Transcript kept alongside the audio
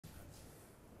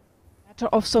Matter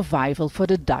of survival for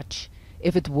the Dutch.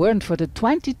 If it weren't for the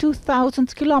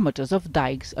 22,000 kilometers of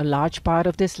dikes, a large part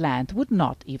of this land would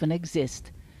not even exist.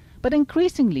 But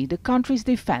increasingly the country's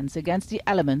defense against the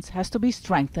elements has to be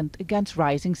strengthened against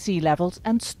rising sea levels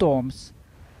and storms.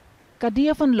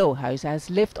 Kadir van Lohuizen has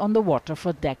lived on the water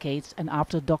for decades, and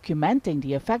after documenting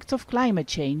the effects of climate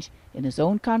change in his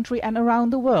own country and around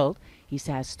the world, he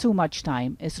says too much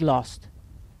time is lost.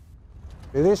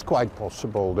 It is quite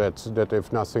possible that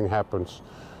if nothing happens,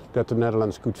 that the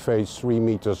Netherlands could face 3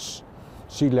 meters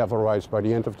sea level rise by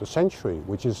the end of the century,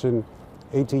 which is in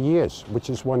 80 years, which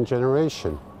is 1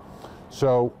 generation.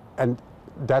 So, and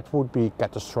that would be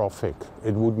catastrophic.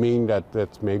 It would mean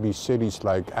that maybe cities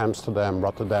like Amsterdam,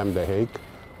 Rotterdam, The Hague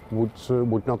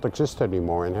would not exist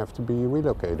anymore and have to be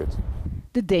relocated.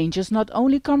 The dangers not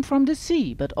only come from the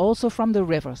sea, but also from the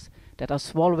rivers that are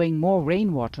swallowing more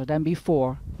rainwater than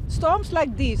before. Storms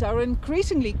like these are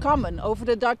increasingly common over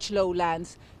the Dutch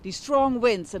lowlands. The strong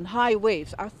winds and high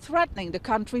waves are threatening the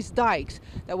country's dikes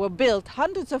that were built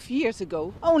hundreds of years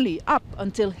ago only up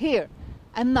until here,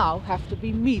 and now have to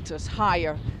be meters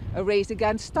higher. A race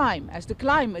against time as the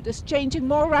climate is changing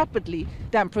more rapidly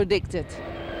than predicted.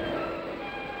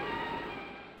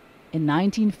 In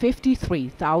 1953,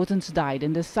 thousands died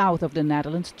in the south of the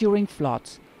Netherlands during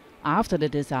floods. After the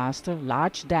disaster,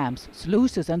 large dams,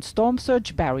 sluices and storm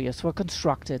surge barriers were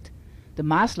constructed. The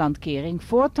Maaslandkering,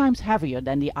 4 times heavier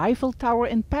than the Eiffel Tower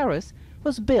in Paris,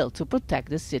 was built to protect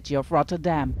the city of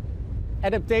Rotterdam.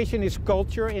 Adaptation is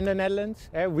culture in the Netherlands.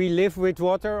 We live with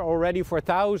water already for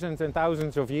thousands and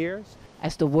thousands of years.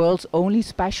 As the world's only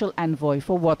special envoy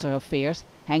for water affairs,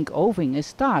 Henk Oving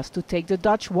is tasked to take the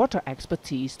Dutch water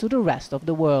expertise to the rest of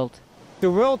the world. The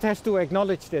world has to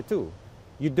acknowledge that too.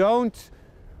 You don't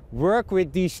work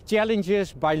with these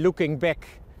challenges by looking back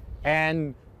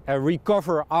and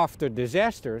recover after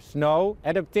disasters. No,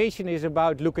 adaptation is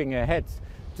about looking ahead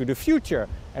to the future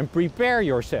and prepare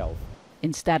yourself.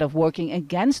 Instead of working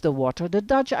against the water, the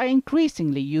Dutch are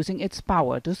increasingly using its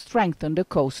power to strengthen the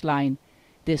coastline.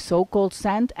 This so-called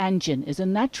sand engine is a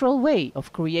natural way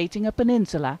of creating a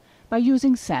peninsula by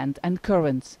using sand and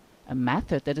currents, a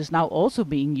method that is now also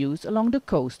being used along the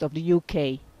coast of the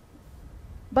UK.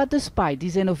 But despite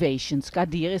these innovations,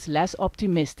 Kadir is less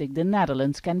optimistic the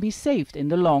Netherlands can be saved in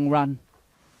the long run.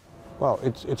 Well,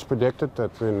 it's predicted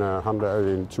that in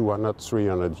 200,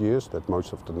 300 years that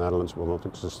most of the Netherlands will not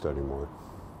exist anymore.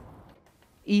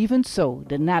 Even so,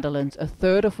 the Netherlands, a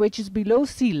third of which is below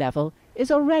sea level, is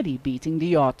already beating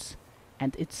the odds.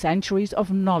 And its centuries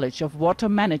of knowledge of water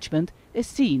management is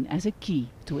seen as a key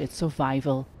to its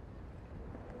survival.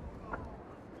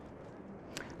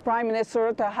 Prime Minister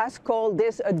Rutte has called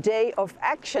this a day of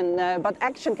action, but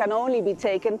action can only be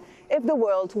taken if the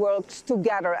world works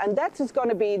together. And that is going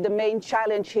to be the main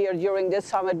challenge here during this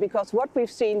summit, because what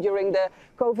we've seen during the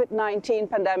COVID-19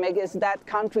 pandemic is that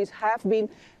countries have been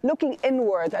looking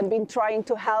inward and been trying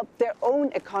to help their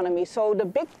own economy. So the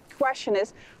big question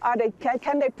is,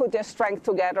 can they put their strength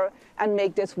together and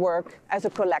make this work as a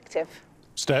collective?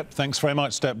 Thanks very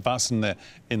much, Vaessen there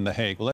in The Hague.